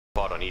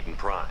fought on Eden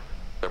Prime.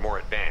 They're more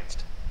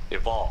advanced,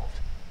 evolved.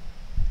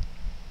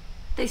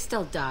 They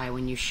still die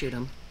when you shoot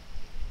them.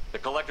 The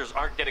Collectors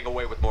aren't getting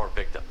away with more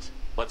victims.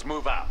 Let's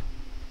move out.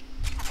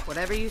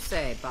 Whatever you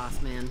say,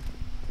 boss man.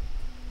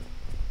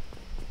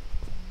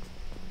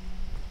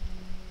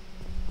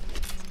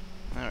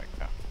 There we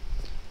go.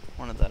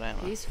 Wanted that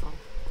ammo. Peaceful.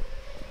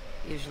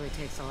 Usually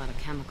takes a lot of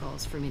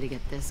chemicals for me to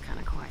get this kind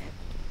of quiet.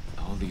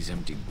 All these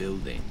empty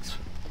buildings.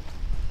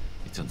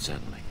 It's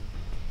unsettling.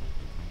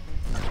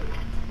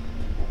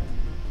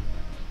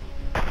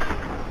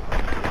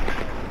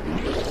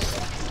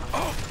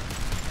 Oh!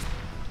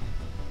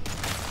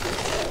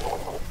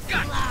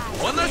 Got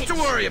one less to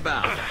worry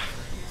about.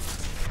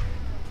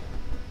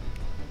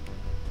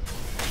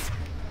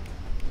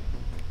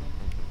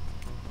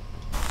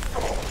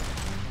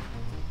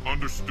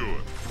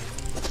 Understood.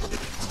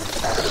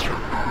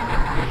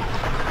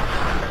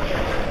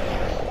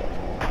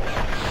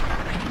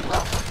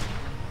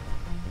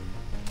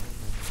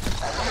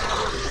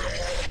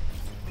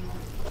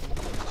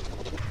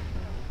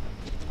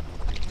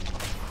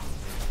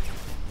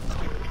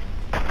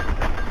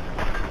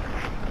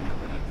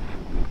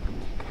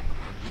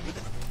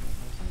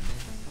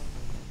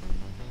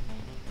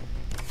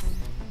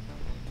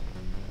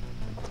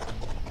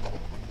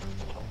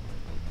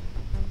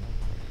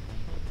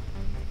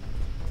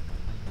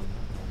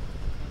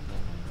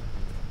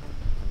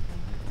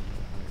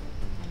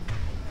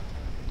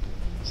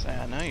 Say,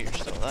 I know you're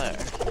still there.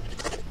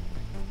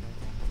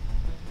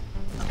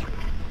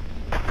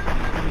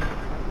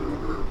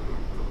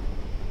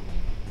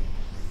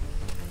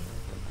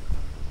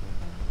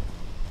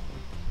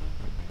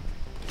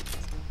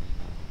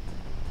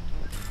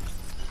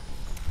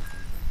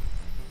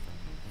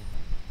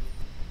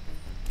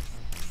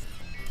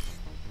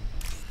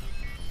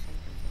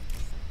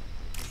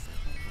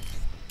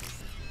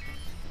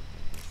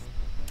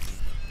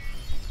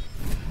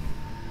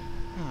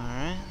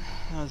 Alright,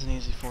 that was an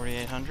easy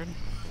 4800.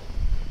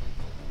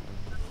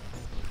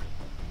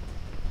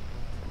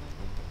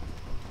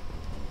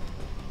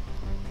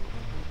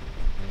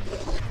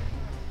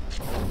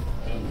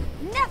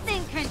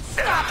 Nothing can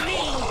stop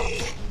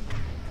me!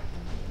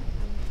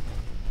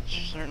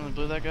 Certainly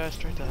blew that guy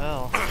straight to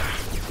hell.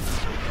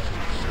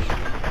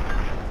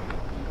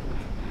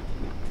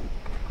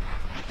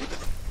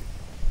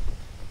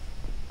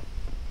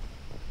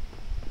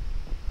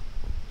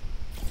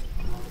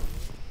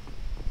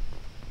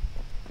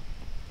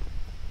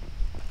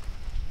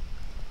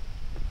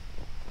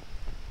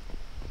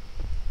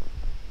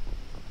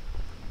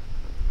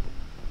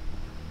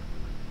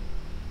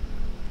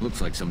 Looks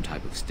like some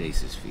type of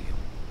stasis field.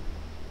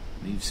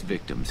 Leaves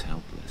victims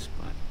helpless,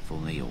 but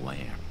fully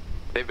aware.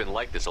 They've been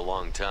like this a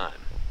long time.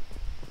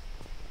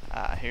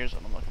 Ah, here's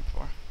what I'm looking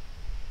for.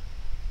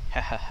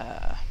 Ha ha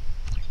ha.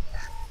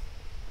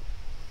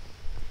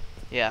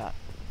 Yeah,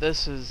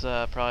 this is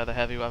probably the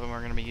heavy weapon we're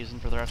going to be using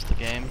for the rest of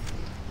the game.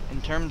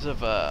 In terms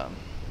of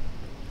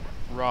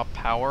raw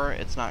power,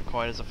 it's not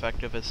quite as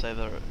effective as, say,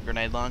 the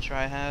grenade launcher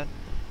I had,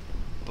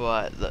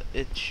 but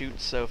it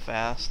shoots so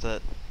fast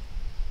that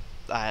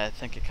I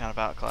think it kind of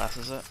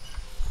outclasses it.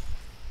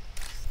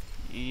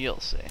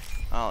 You'll see.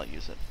 I'll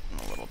use it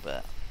in a little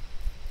bit.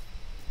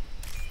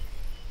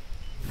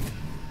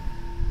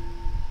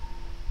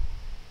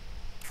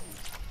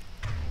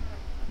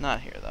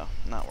 Not here, though.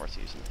 Not worth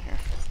using it here.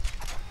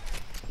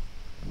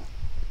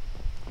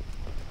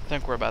 I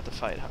think we're about to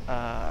fight,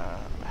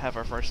 have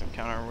our first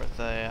encounter with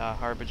a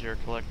Harbinger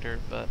collector,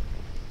 but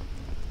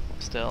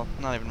still,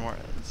 not even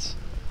worth.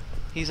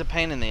 He's a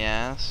pain in the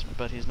ass,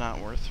 but he's not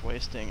worth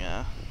wasting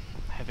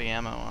heavy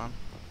ammo on.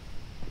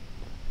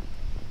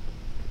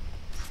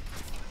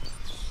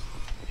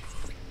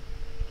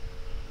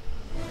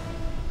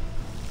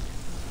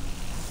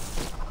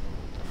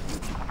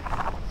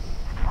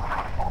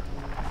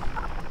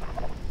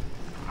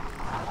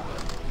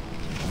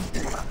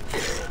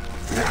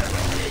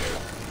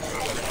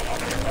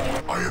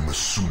 I am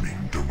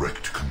assuming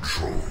direct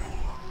control.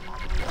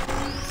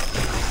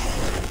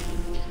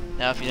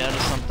 Now, if you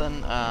notice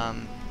something,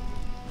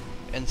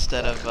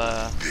 instead of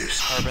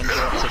Harbinger,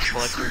 it says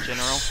Collector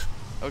General.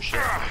 Oh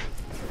shit.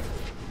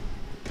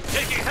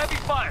 Taking heavy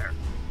fire!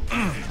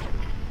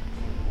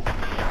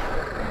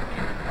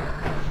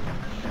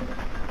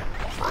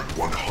 Front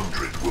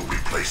 100 will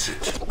replace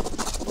it.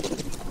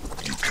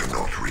 You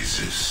cannot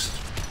resist.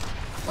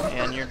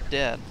 And you're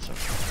dead, so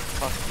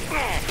fuck you.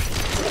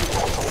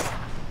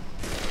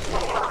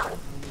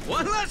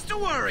 One less to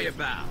worry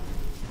about.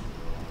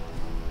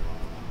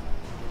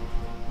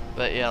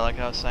 But yeah, like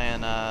I was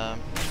saying,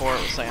 before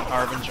it was saying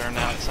Harbinger,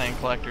 now it's saying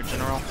Collector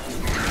General.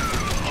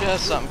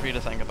 Just something for you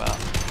to think about.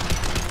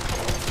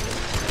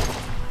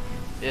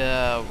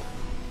 Yeah,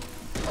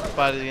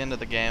 by the end of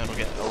the game it'll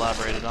get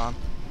elaborated on.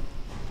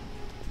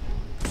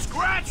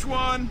 Scratch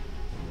one!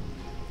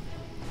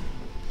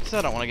 So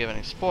I don't want to give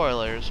any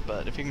spoilers,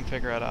 but if you can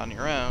figure it out on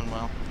your own,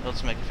 well, it'll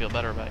just make you feel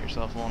better about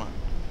yourself, won't it?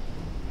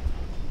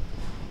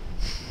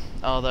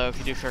 Although, if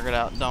you do figure it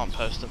out, don't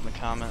post it in the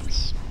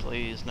comments.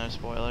 Please, no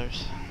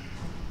spoilers.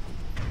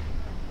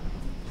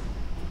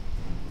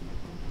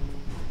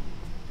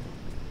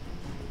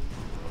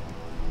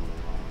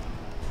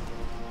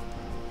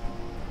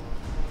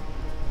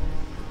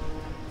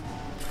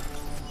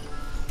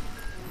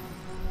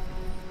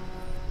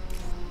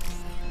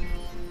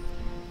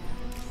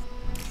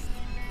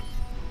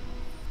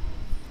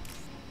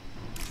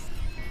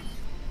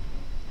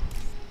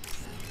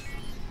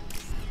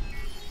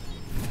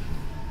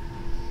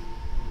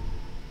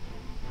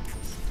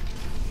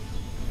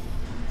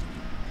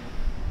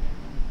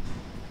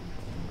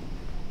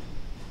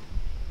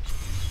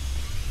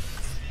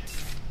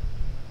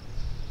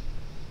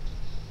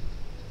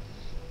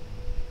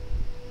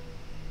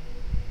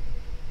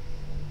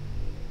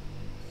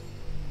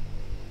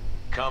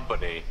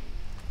 company.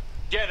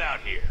 Get out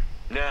here,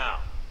 now.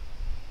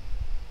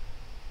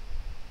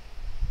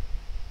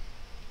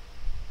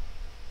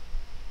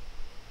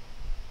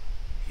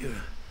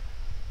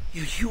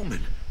 You're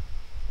human.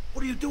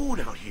 What are you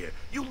doing out here?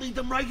 You lead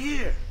them right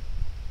here.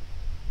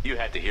 You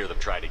had to hear them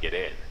try to get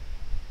in.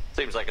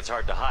 Seems like it's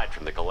hard to hide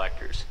from the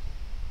collectors.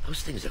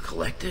 Those things are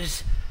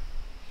collectors?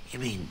 You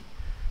mean,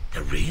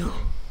 they're real?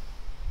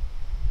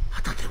 I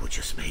thought they were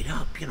just made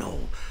up, you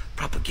know,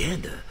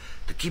 propaganda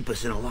to keep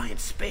us in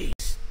Alliance space.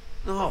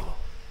 No,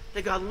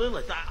 they got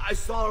Lilith. I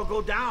saw her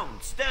go down.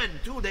 Sten,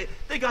 too.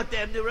 They got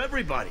damn near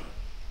everybody.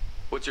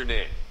 What's your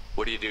name?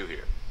 What do you do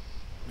here?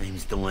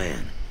 Name's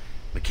Delan.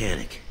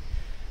 Mechanic.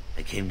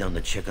 I came down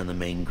to check on the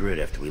main grid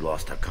after we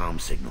lost our comm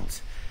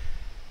signals.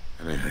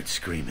 And I heard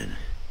screaming.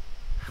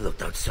 I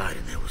looked outside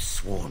and there was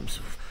swarms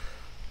of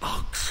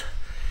bugs.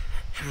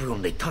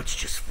 Everyone they touched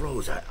just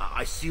froze.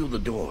 I sealed the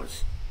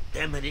doors.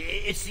 Damn it,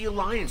 it's the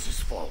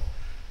Alliance's fault.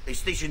 They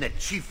stationed that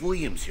Chief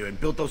Williams here and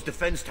built those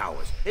defense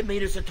towers. It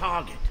made us a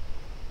target.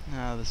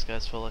 Oh, this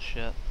guy's full of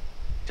shit.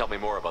 Tell me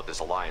more about this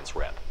Alliance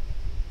rep.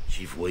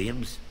 Chief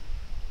Williams?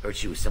 Heard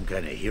she was some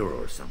kind of hero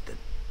or something.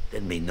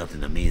 Didn't mean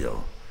nothing to me,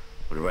 though.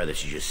 Would rather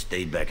she just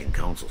stayed back in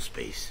Council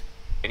space.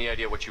 Any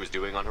idea what she was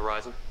doing on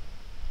Horizon?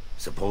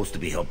 Supposed to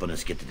be helping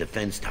us get the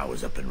defense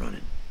towers up and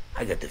running.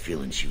 I got the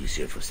feeling she was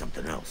here for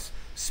something else.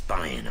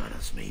 Spying on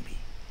us, maybe.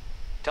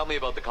 Tell me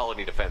about the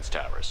colony defense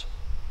towers.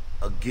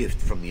 A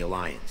gift from the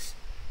Alliance.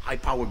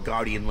 High-powered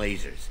Guardian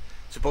lasers.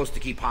 Supposed to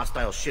keep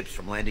hostile ships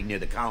from landing near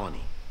the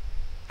colony.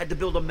 Had to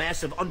build a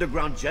massive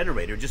underground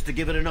generator just to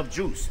give it enough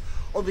juice.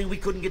 Only we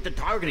couldn't get the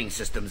targeting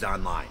systems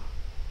online.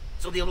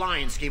 So the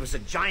Alliance gave us a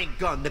giant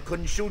gun that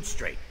couldn't shoot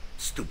straight.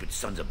 Stupid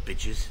sons of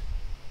bitches.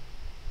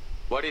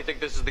 Why do you think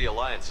this is the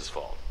Alliance's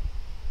fault?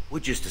 We're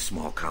just a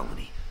small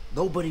colony.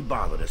 Nobody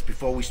bothered us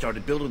before we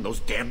started building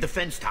those damn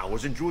defense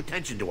towers and drew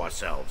attention to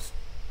ourselves.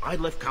 I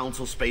left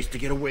Council space to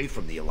get away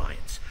from the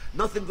Alliance.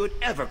 Nothing good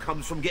ever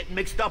comes from getting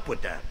mixed up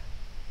with them.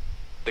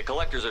 The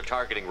collectors are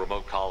targeting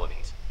remote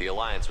colonies. The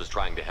Alliance was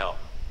trying to help.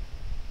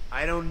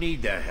 I don't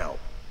need their help.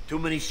 Too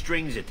many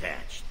strings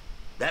attached.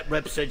 That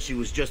rep said she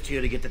was just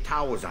here to get the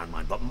towers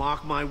online, but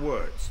mark my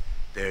words,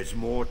 there's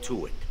more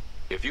to it.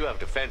 If you have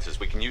defenses,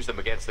 we can use them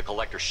against the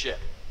collector ship.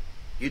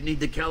 You'd need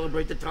to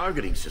calibrate the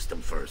targeting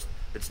system first.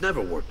 It's never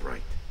worked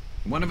right.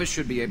 One of us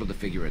should be able to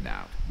figure it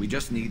out. We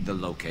just need the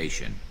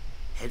location.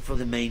 Head for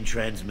the main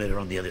transmitter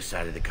on the other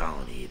side of the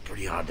colony.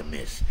 Pretty hard to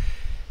miss.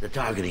 The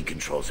targeting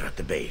controls are at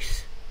the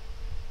base.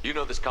 You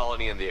know this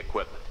colony and the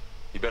equipment.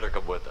 You better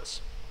come with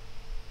us.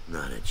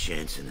 Not a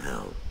chance in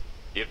hell.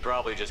 You'd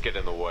probably just get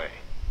in the way.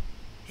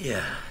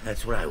 Yeah,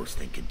 that's what I was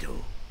thinking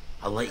too.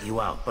 I'll let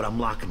you out, but I'm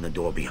locking the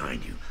door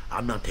behind you.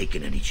 I'm not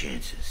taking any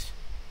chances.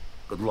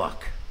 Good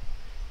luck.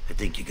 I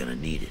think you're gonna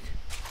need it.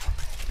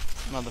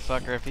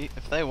 Motherfucker,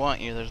 if they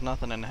want you, there's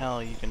nothing in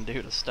hell you can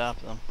do to stop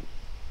them.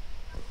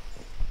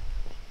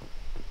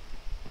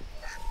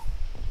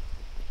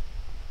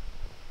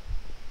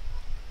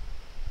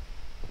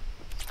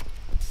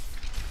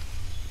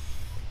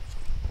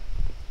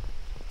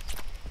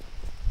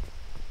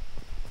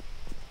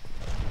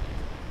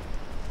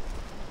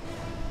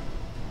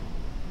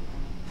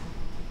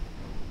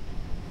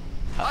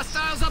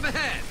 Hostiles up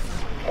ahead!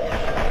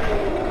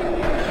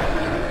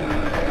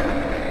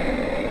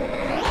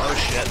 Oh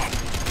shit.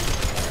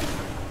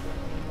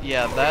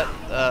 Yeah,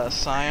 that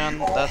Scion,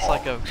 that's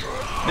like a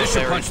This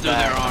should very punch through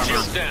their bad- armor.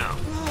 Shields down.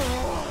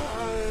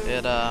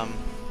 It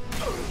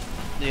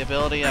the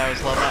ability I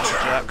was leveling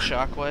up with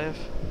Shockwave.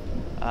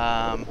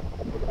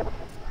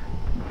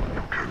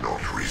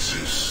 Cannot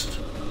resist.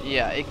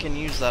 Yeah, it can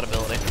use that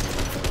ability.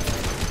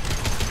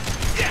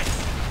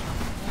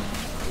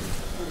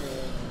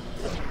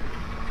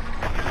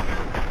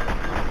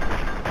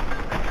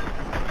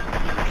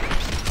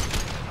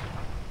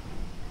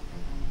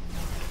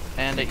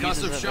 And it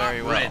uses it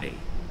very well. Ready.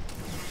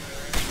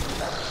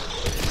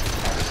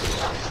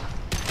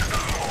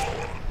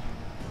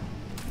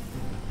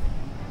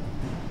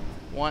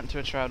 Want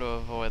to try to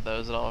avoid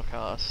those at all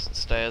costs.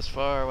 Stay as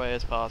far away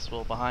as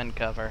possible behind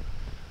cover.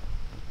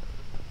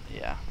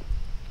 Yeah.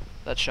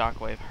 That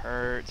shockwave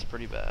hurts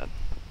pretty bad.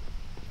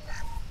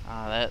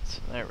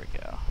 There we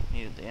go.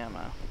 Needed the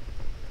ammo.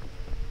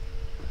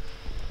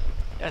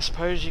 I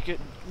suppose you could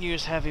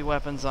use heavy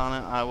weapons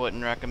on it. I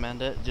wouldn't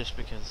recommend it just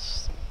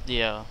because,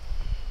 yeah,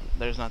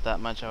 there's not that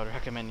much I would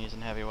recommend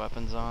using heavy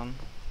weapons on.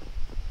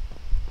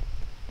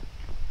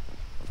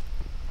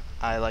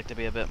 I like to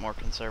be a bit more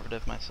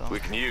conservative myself. We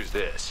can use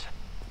this.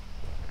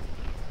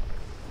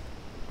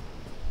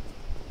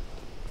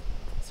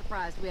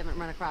 Surprised we haven't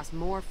run across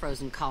more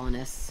frozen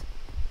colonists.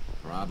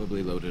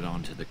 Probably loaded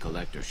onto the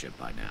collector ship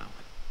by now.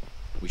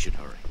 We should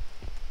hurry.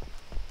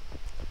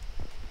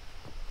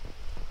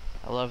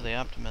 I love the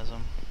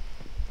optimism.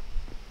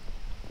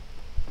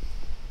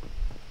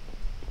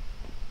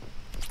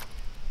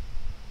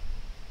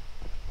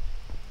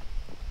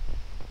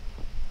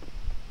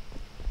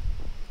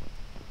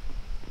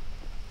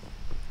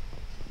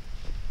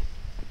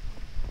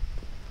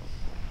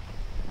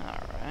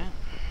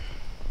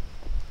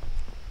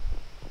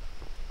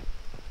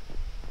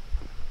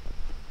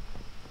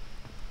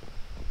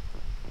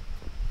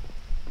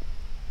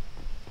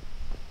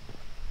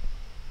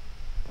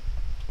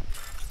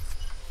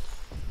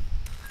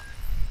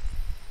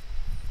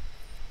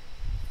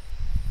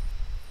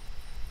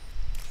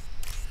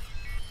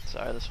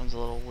 Sorry, this one's a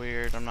little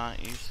weird. I'm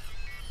not used.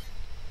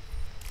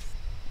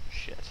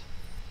 Shit.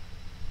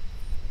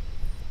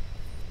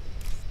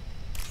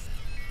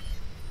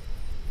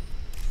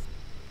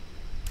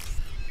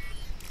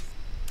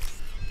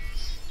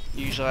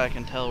 Usually I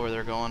can tell where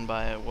they're going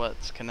by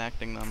what's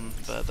connecting them,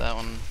 but that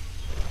one,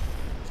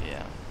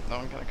 yeah, that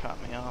one kind of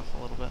caught me off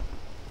a little bit.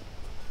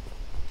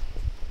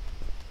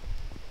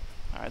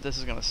 Alright, this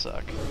is gonna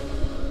suck.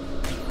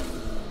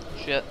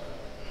 Shit.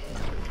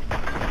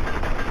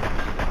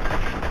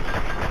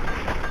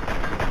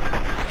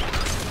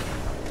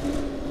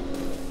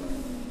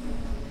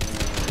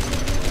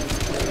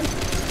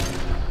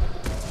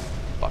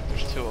 Fuck,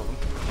 there's two of them.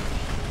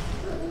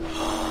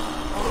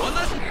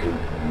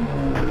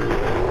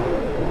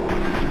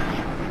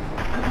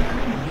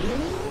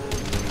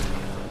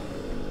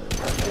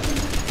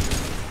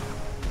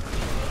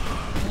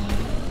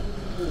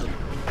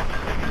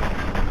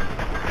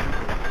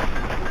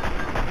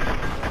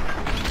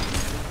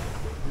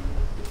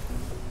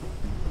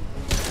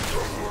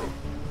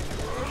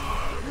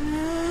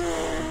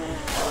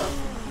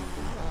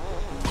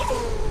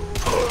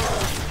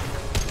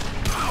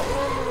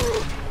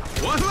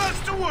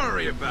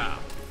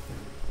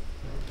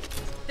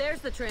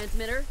 There's the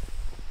transmitter.